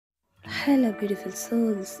Hello beautiful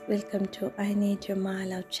souls, welcome to I Need Your My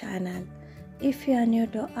Love channel. If you are new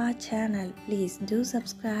to our channel, please do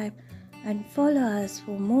subscribe and follow us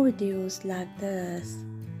for more videos like this.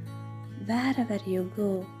 Wherever you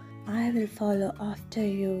go, I will follow after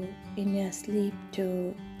you in your sleep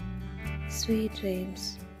too. Sweet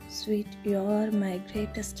dreams, sweet, you are my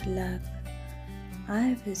greatest luck.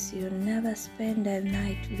 I wish you never spend a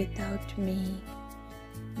night without me.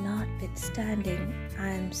 Notwithstanding, I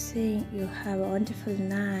am saying you have a wonderful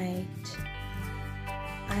night.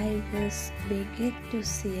 I wish we get to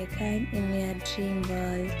see again in your dream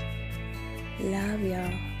world. Love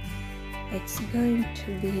you. It's going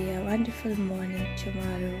to be a wonderful morning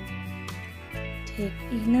tomorrow. Take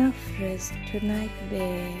enough rest tonight,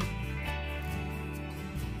 babe.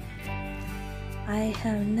 I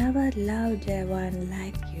have never loved anyone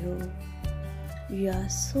like you. You are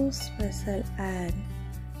so special and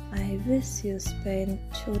I wish you spend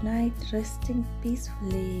tonight resting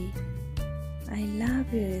peacefully. I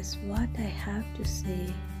love you is what I have to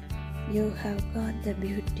say. You have got the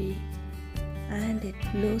beauty and it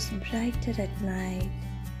glows brighter at night.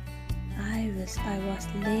 I wish I was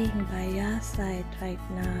laying by your side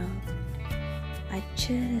right now. I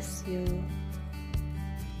cherish you.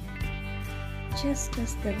 Just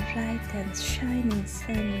as the bright and shining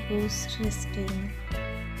sun goes resting,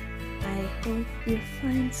 I hope you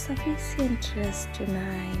find sufficient rest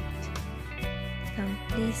tonight.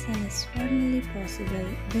 Completion is only possible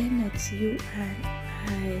when it's you and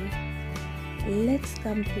I. Let's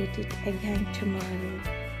complete it again tomorrow.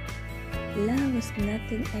 Love is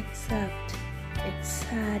nothing except it's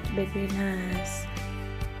sad between us.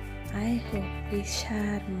 I hope we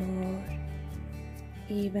share more.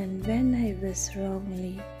 Even when I wish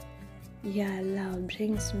wrongly, your love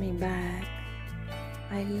brings me back.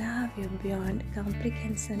 I love you beyond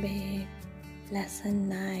comprehension, babe. Pleasant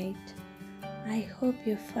night. I hope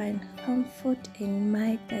you find comfort in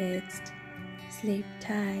my text. Sleep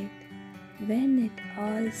tight. When it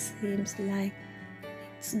all seems like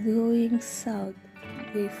it's going south,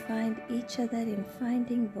 we find each other in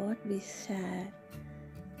finding what we share.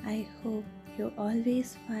 I hope you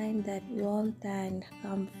always find that warmth and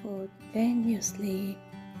comfort when you sleep.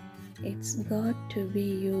 It's got to be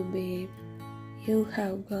you, babe. You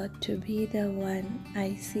have got to be the one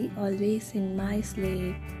I see always in my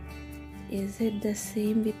sleep. Is it the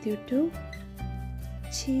same with you too?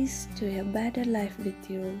 Cheers to a better life with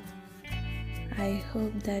you. I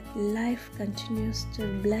hope that life continues to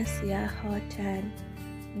bless your heart and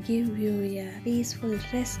give you a peaceful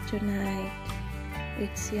rest tonight.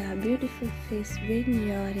 It's your beautiful face when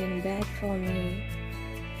you're in bed for me.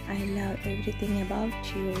 I love everything about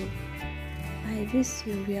you. I wish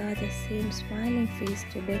you wear the same smiling face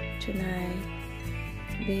to bed tonight.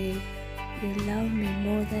 Babe, you love me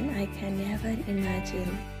more than I can ever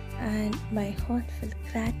imagine, and my heartfelt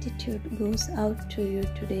gratitude goes out to you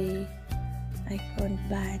today. I can't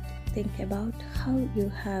but think about how you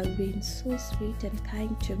have been so sweet and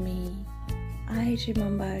kind to me. I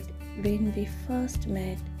remembered when we first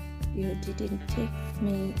met, you didn't take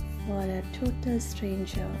me for a total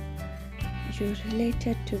stranger. You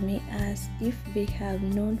related to me as if we have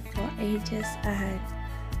known for ages, and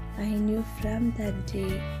I knew from that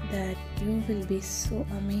day that you will be so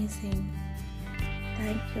amazing.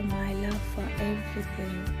 Thank you, my love, for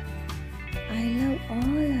everything. I love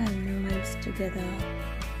all our moments together.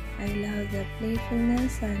 I love the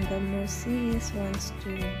playfulness and the more serious ones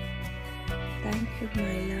too. Thank you,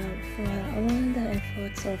 my love, for all the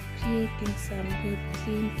efforts of creating some good,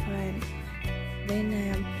 clean fun when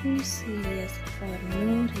I am too serious for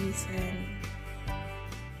no reason.